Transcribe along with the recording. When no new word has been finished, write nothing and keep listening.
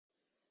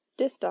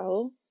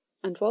Dithdawl,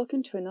 and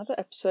welcome to another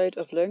episode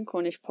of Learn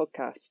Cornish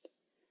podcast.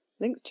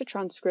 Links to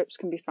transcripts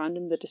can be found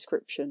in the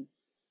description.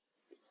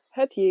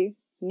 Heddiw,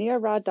 ni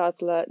ra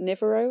dadla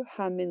Niverow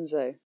ha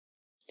Mynsow.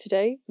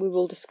 Today we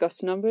will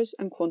discuss numbers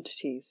and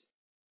quantities.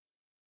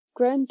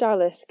 Gren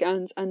dalith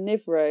gans and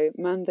Niverow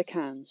man the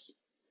cans.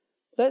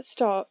 Let's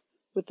start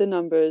with the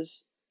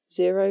numbers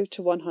 0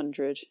 to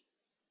 100.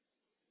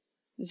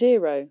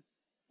 0.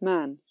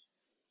 Man.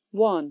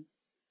 1.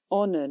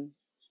 Onnen,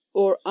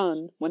 or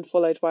un when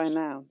followed by a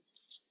noun.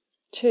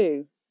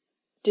 2.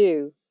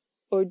 Do,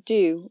 or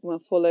do when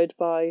followed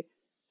by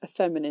a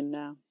feminine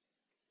noun.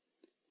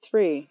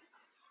 3.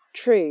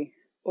 Tree,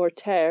 or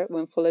tear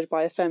when followed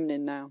by a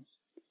feminine noun.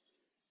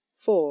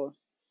 4.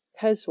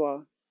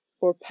 Peswa,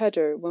 or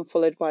pedder when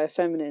followed by a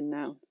feminine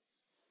noun.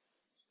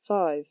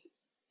 5.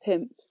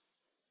 Pimp.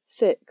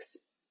 6.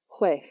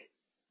 Chwech.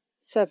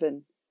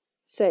 7.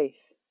 Safe.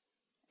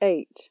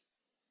 8.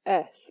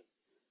 Eth.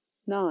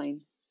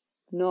 9.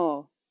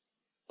 Gnaw.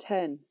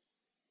 10.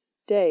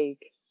 Deg.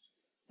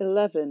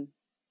 11.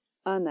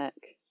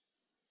 Anek.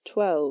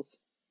 12.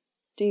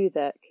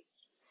 Dudek.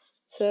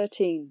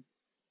 13.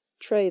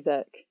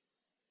 Trethek.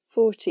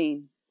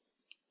 14.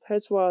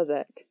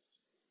 Peswarthek.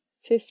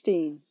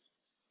 15.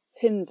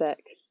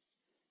 Pimthek.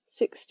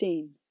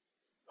 16.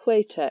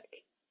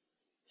 Hwetek.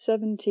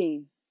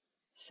 17.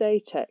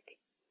 Satek.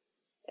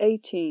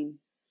 18.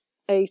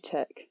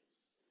 Atek.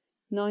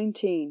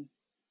 19.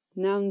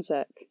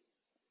 Nounzek.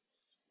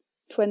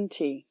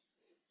 20.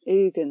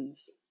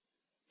 Ugans.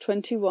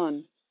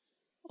 21.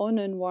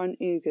 Onnen warn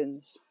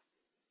ugans.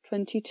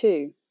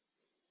 22.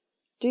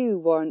 Do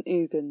warn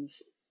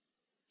ugans.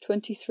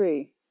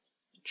 23.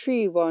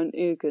 Tree warn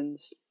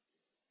ugans.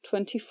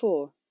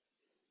 24.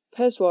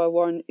 Peswar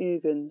warn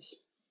ugans.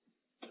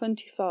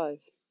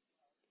 25.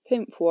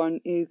 Pimp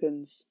warn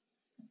ugans.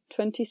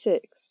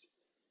 26.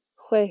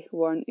 Chwech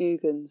warn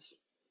ugans.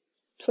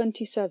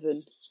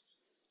 27.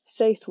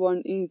 Saith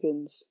warn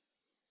ugans.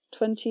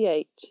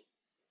 28.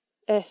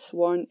 Eth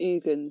warn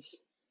ugans.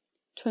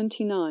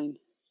 29.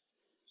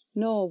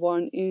 Gnaw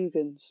warn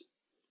ugans.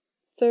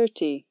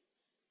 30.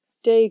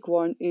 Deg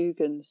warn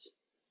ugans.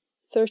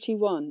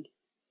 31.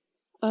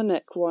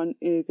 Anek warn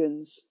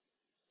ugans.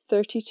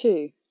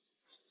 32.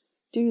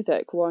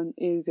 Dudek warn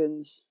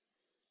ugans.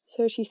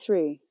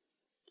 33.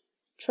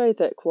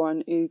 Trethek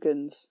warn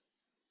ugans.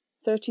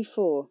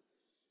 34.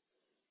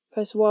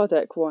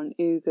 Peswarthek warn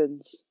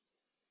ugans.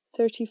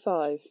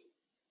 35.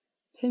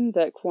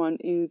 Pimthek warn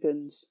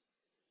ugans.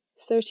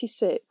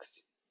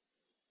 36.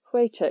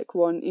 Hwetek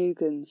warn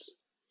ugans.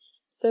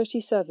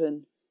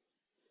 37.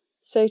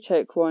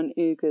 Satek warn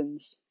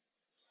ugans.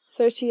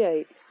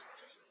 38.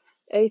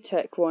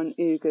 Atek warn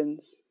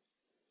ugans.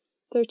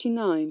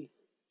 39.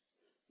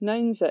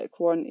 Nounzek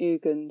warn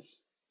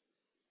ugans.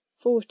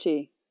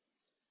 40.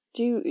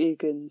 Do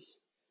ugans.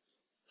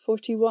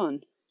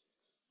 41.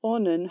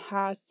 Onnen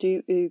ha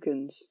do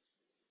ugans.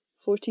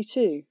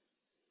 42.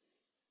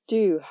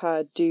 Do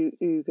ha do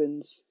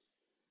ugans.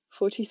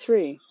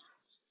 43.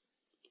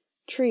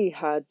 Tree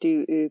ha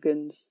do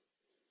ugans.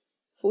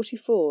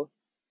 44.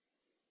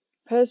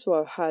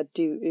 Peswar ha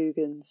do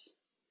ugans.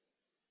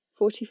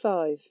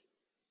 45.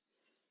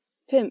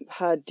 Pimp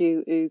ha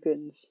do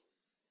ugans.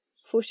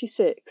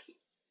 46.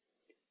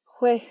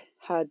 Chwech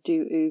ha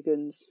do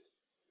ugans.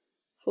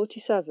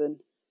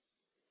 47.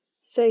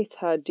 Saith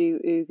ha do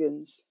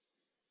ugans.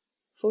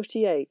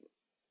 48.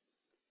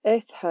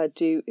 Eth ha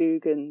do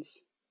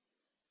ugans.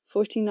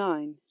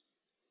 49.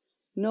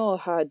 Gnaw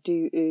ha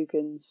do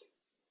ugans.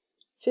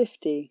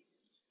 50.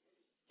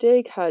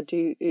 Deg ha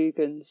do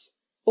ugans,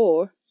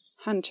 or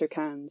hunter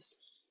cans.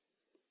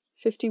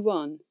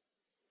 51.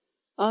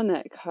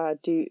 Anek ha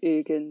do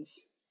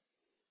ugans.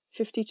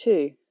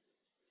 52.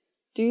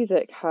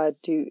 Dudek ha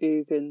do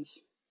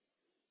ugans.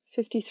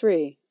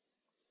 53.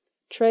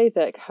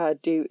 Trethek ha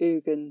do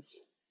ugans.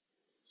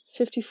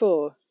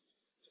 54.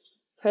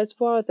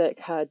 Peswarthek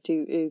ha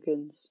do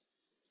ugans.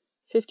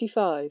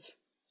 55.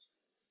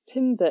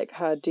 Pimthek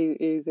ha do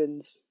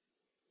ugans.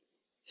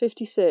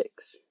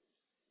 56.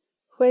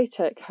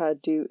 Hwetek ha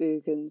do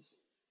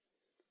ugans.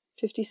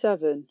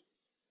 57.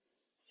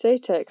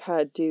 Satek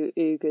ha do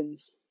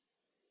ugans.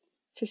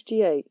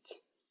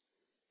 58.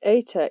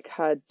 Atek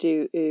ha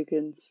do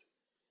ugans.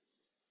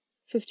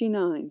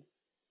 59.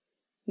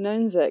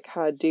 Nounzek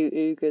ha do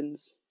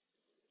ugans.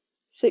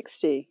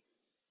 60.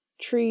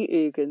 Tree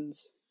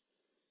ugans.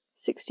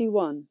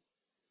 61.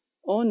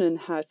 Onnen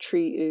ha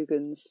tree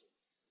ugans.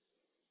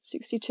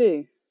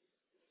 62.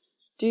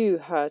 Do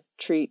ha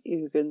tree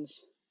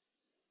ugans.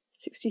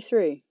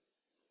 63.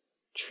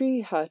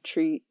 Tree ha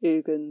tree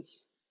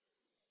ugans.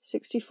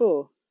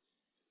 64.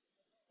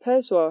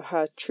 Peswar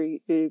ha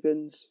tree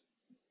ugans.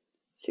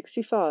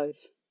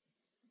 65.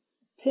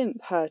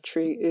 Pimp ha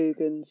tree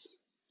ugans.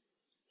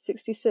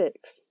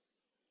 66.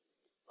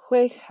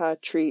 Chwech ha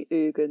tree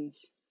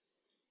ugans.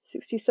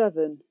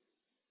 67.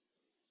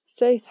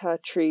 Saith ha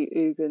tree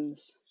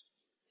ugans.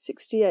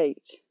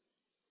 68.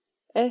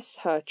 Eth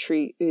ha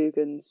tree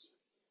ugans.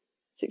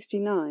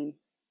 69.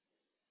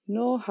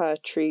 Gnaw ha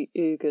tree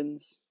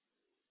ugans.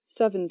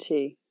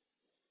 70.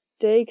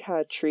 Deg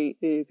ha trí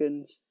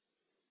ugans.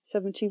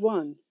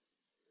 71.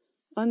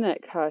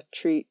 Unek ha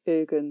trí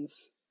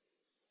ugans.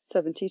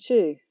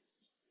 72.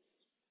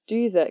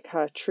 Dudek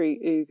ha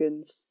trí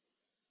ugans.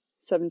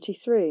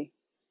 73.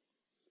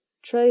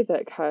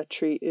 Trevek ha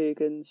trí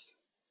ugans.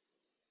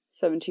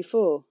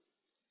 74.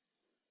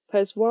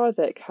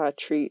 Peswarthek ha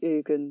trí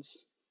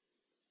ugans.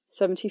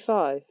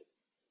 75.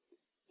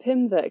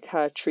 Pimthek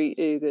ha trí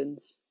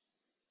ugans.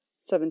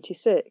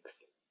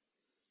 76.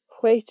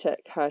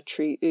 Hwetek ha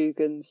trí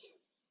ugans.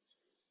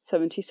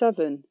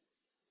 77.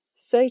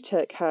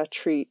 Satek ha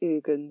trí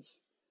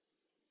ugans.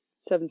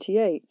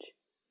 78.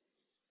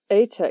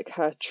 Atek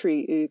ha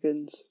trí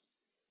ugans.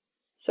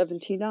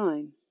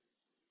 79.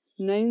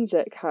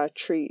 Nainzek ha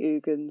trí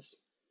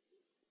ugans.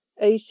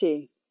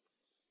 80.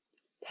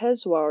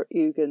 Peswar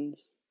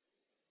ugans.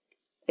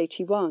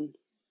 81.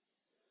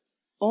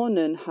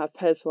 Ornan ha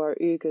peswar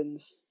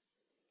ugans.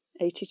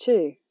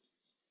 82.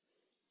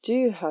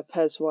 Du ha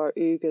peswar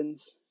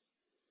ugans.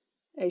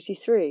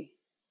 83.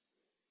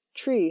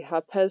 Tree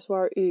ha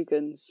peswar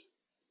ugans.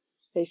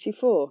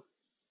 84.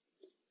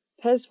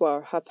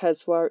 Peswar ha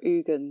peswar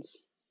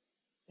ugans.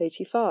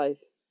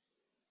 85.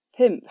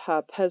 Pimp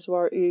ha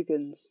peswar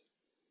ugans.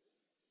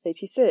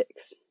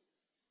 86.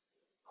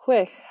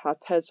 Hwech ha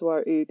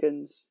peswar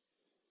ugans.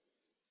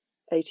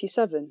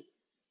 87.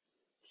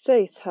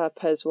 Saith ha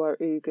peswar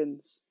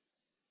ugans.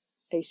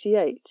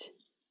 88.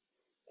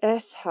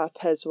 Eth ha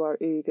peswar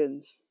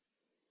ugans.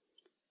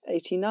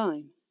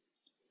 89.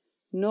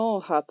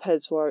 Nor ha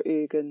peswar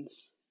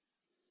ugans.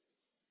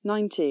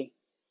 90.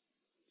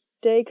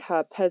 Deg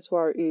ha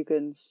peswar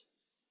ugans.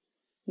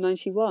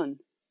 91.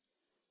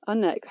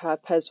 Unek ha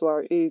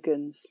peswar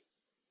ugans.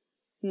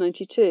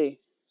 92.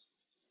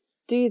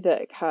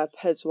 Dudek ha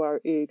peswar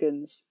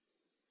ugans.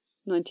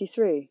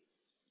 93.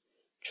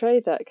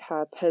 Trethek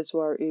ha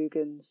peswar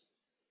ugans.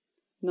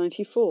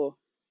 94.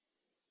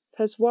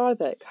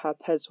 Peswarthek ha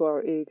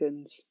peswar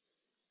ugans.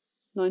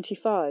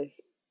 95.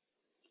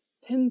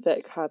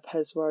 Pimthek ha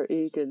peswar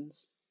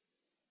ugans.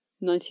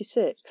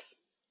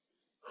 96.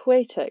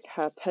 Hwetek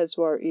ha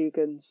peswar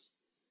ugans.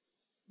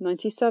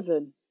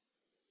 97.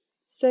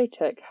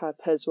 Satek ha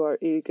peswar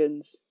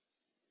ugans.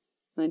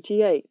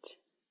 98.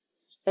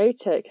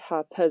 Atek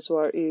ha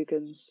peswar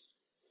ugans.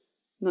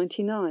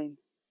 99.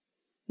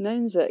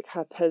 Nonzek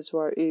ha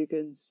peswar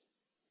ugans.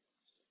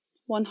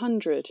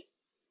 100.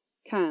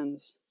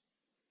 Cans.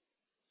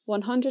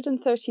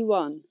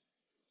 131.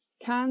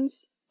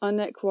 Cans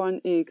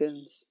unekwan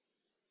ugans.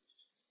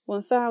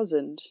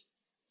 1000.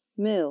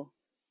 Mill.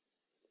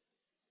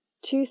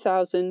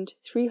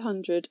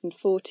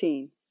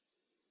 2314.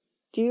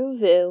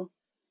 Dielville,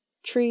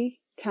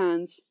 tree,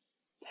 cans,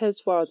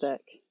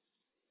 peswarthek.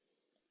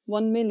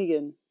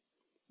 1,000,000.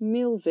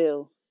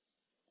 Millville.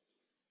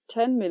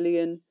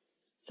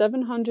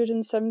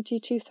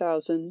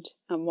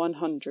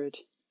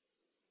 10,772,100.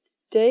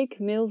 Deg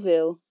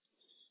Millville,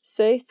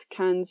 saith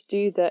cans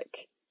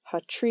dudek ha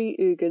trí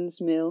ugans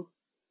mill,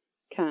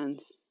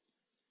 cans.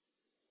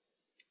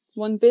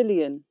 1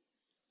 billion.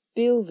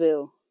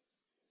 Bealville.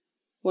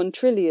 1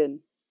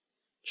 trillion.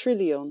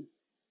 Trillion.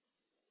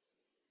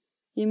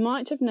 You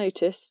might have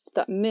noticed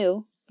that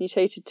mill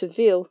mutated to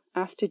veal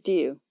after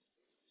dew.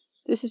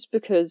 This is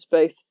because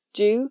both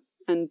dew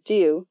and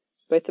dew,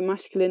 both the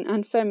masculine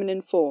and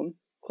feminine form,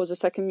 cause a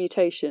second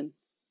mutation.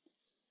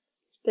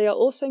 They are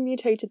also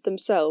mutated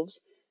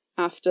themselves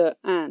after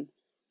an.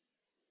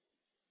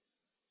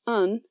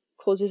 Un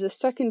causes a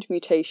second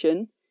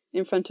mutation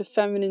in front of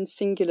feminine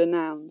singular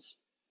nouns.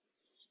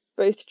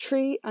 Both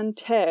tree and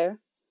tear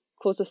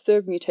cause a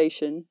third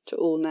mutation to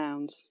all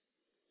nouns.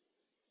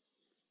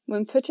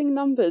 When putting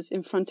numbers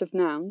in front of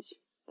nouns,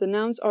 the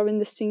nouns are in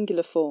the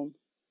singular form.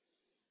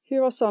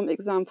 Here are some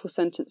example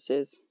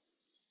sentences.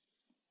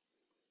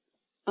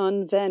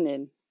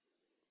 Unvenin.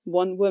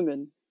 1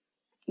 woman.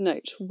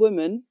 Note,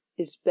 woman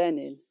is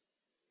benin.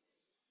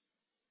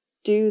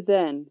 Do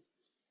then.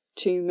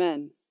 2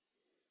 men.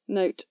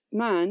 Note,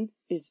 man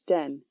is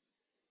den.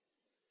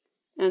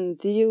 And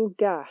thiel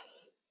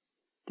gath.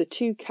 The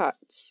 2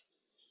 cats.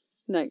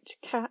 Note,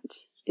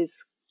 cat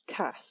is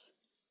cath.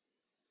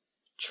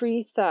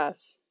 Tree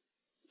thas.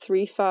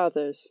 3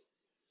 fathers.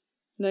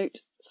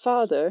 Note,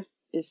 father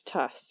is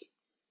tas.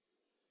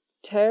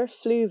 Ter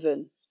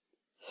fluven.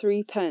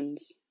 3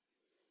 pens.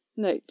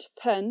 Note,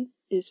 pen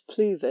is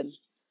pluven.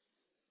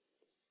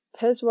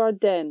 Peswar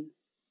den.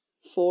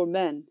 4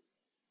 men.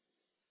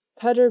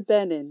 Peder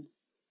benin.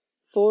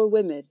 4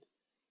 women.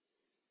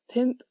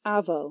 Pimp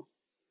aval.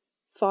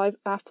 5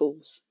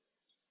 apples.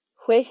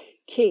 Hwech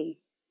ki.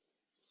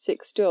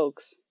 6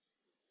 dogs.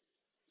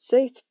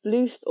 Saith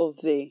bluth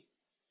of thee.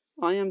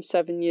 I am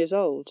 7 years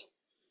old.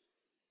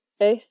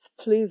 Eighth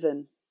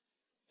pluven.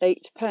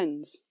 8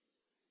 pens.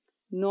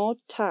 Nod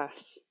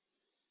tas.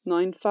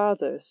 9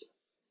 fathers.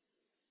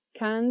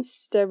 Cans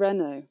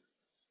stereno.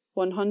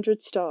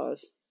 100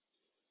 stars.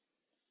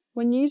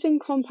 When using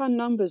compound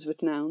numbers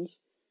with nouns,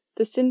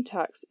 the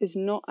syntax is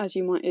not as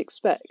you might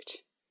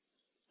expect.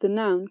 The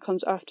noun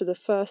comes after the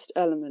first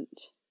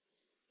element.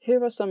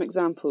 Here are some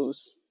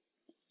examples.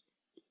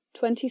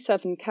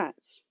 27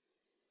 cats.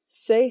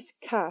 Saith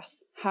cath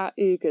ha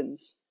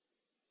ugans.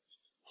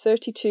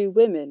 32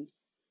 women.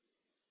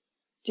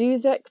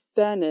 Dudek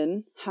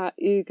benen ha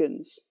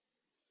ugans.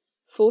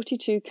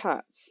 42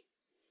 cats.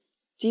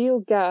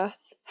 Dielgath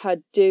ha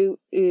du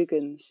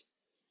ugans.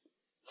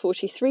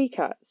 43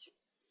 cats.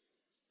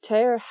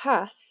 Ter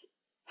hath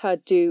ha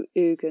du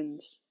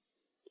ugans.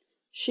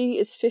 She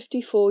is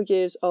 54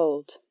 years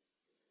old.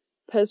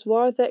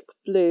 Peswarthek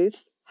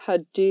bluth ha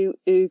du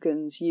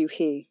ugans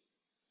he.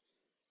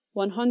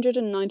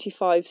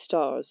 195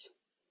 stars.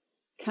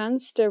 Can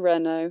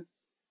stereno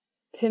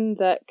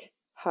pimthek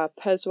ha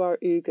peswar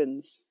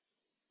ugans.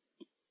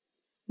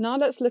 Now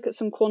let's look at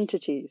some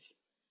quantities.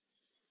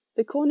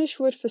 The Cornish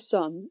word for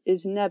some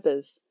is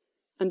nebes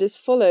and is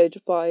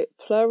followed by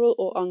plural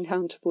or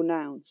uncountable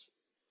nouns.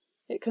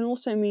 It can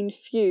also mean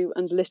few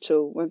and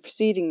little when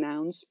preceding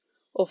nouns,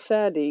 or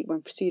fairly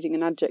when preceding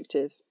an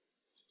adjective.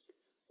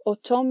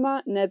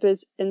 Otoma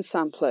nebes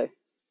ensamplo.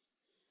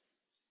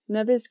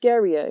 Nebes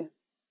gerio,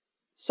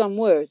 some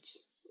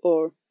words,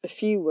 or a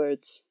few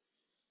words.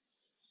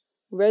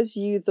 Res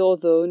you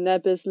dhodho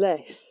nebes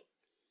leth.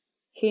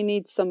 He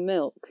needs some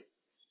milk.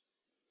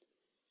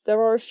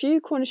 There are a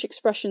few Cornish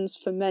expressions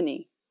for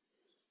many.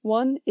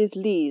 One is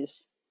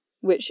lees,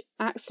 which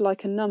acts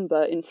like a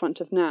number in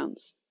front of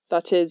nouns.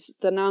 That is,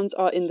 the nouns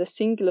are in the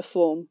singular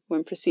form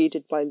when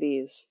preceded by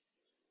lees.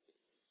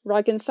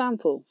 Rag and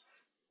sample.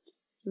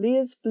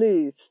 Lees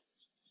bluth,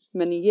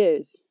 many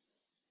years.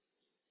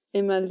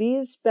 Ima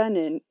lees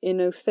benin in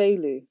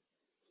othelu.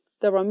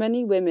 There are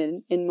many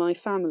women in my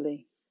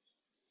family.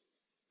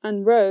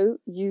 And ro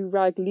you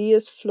rag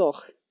lees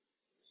floch.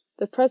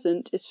 The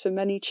present is for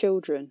many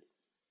children.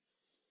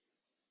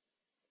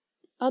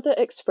 Other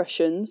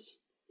expressions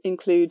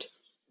include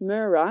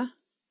mura,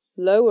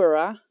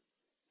 lowera,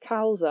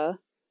 kalza,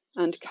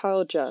 and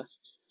kalja,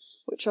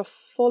 which are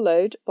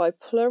followed by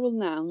plural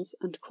nouns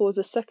and cause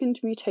a second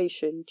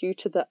mutation due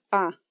to the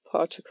a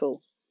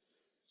particle.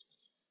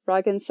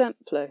 Rag and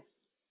semplo.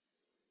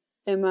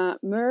 Ima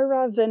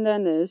mura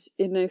venenes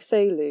in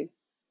othelu.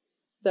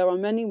 There are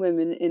many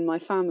women in my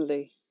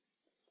family.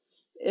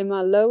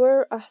 Ima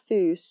lower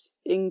athus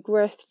in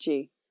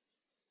grethgi.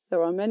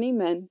 There are many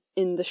men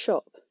in the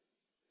shop.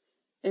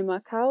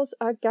 Ima cows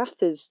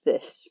agathis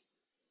this.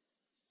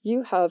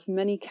 You have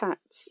many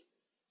cats.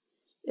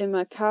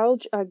 Ima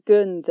calj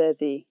agun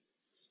thedi.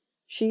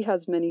 She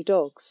has many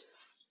dogs.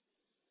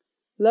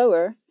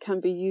 Lower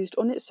can be used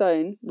on its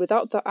own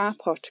without the a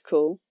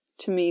particle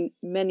to mean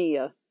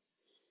many-a.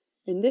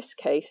 In this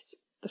case,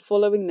 the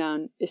following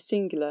noun is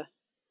singular.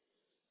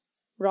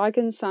 Rag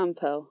and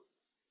sampel.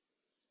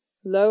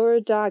 Lower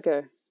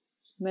dagger,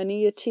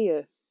 many a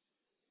tear.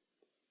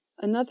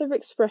 Another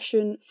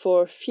expression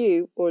for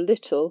few or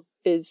little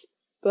is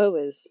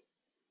boas.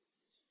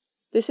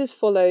 This is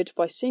followed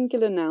by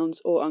singular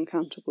nouns or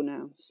uncountable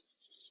nouns.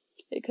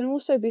 It can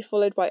also be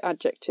followed by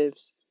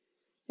adjectives.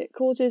 It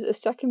causes a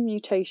second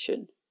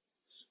mutation.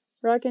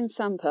 Rag and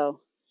sampel.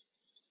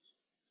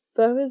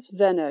 Boas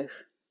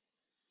venoch,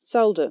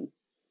 seldom.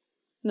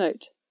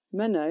 Note,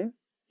 meno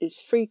is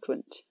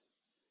frequent.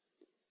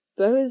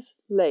 Boas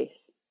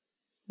leith,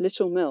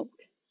 little milk.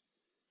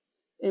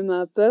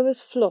 Ima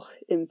boas floch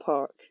in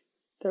park.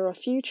 There are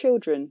few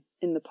children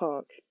in the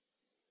park.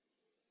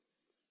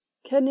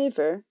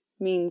 Ceniver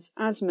means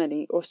as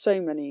many or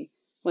so many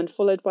when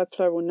followed by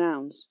plural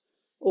nouns,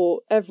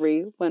 or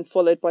every when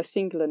followed by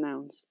singular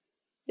nouns.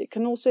 It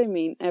can also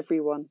mean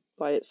everyone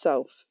by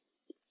itself.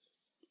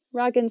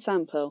 Rag and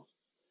sampel.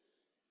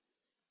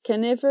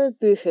 Ceniver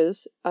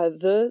buches a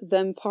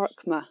them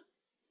parkma.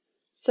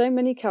 So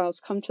many cows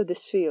come to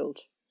this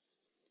field.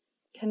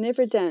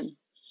 Ceniver den,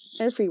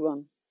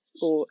 everyone,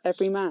 or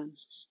every man.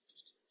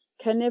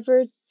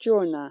 Ceniver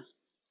jorna,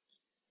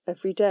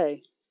 every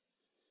day.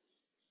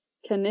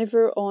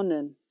 Ceniver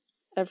onen,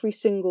 every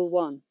single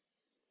one.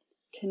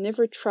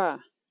 Ceniver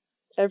tra,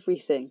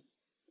 everything.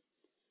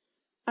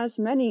 As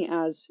many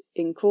as,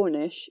 in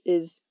Cornish,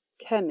 is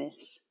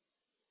chemis.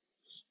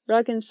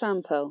 Rag and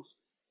sampel.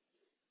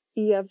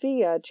 Ia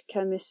viad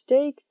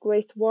chemisteg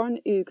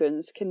gweithwarn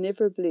ugans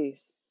ceniver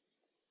bluth.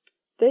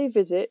 They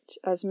visit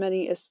as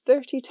many as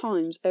 30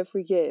 times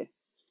every year.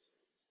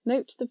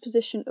 Note the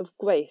position of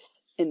gweith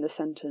in the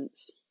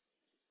sentence.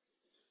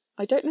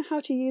 I don't know how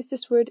to use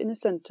this word in a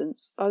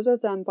sentence other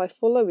than by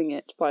following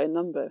it by a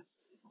number,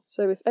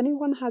 so if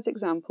anyone has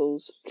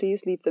examples,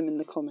 please leave them in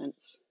the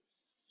comments.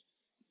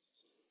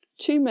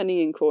 Too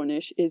many in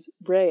Cornish is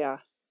rea,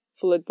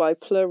 followed by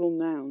plural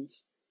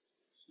nouns.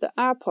 The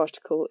a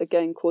particle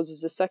again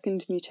causes a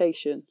second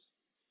mutation.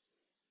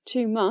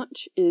 Too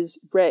much is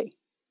re,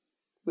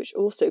 which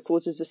also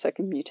causes a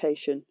second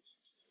mutation.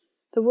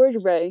 The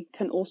word re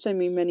can also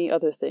mean many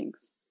other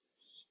things,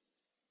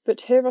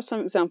 but here are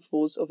some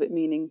examples of it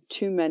meaning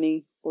too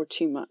many or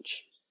too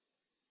much.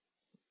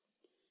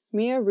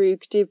 Mia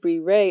rug dibri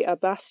re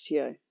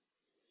abastio.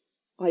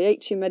 I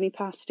ate too many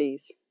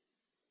pasties.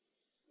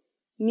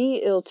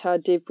 Ni ilta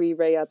dibri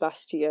re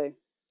abastio.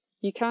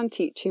 You can't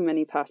eat too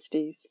many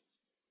pasties.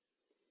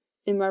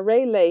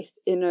 Imare leith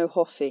ino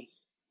hoffi.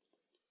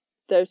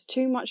 There's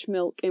too much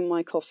milk in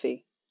my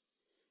coffee.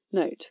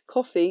 Note,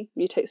 coffee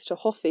mutates to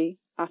hoffi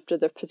after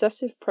the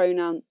possessive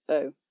pronoun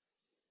o.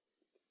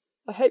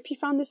 I hope you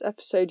found this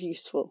episode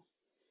useful.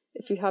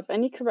 If you have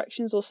any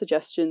corrections or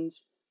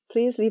suggestions,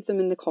 please leave them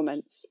in the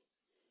comments.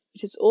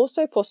 It is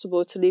also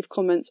possible to leave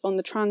comments on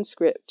the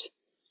transcript,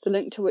 the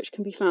link to which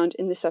can be found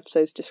in this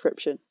episode's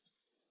description.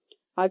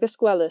 Agus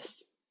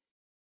Gwellis.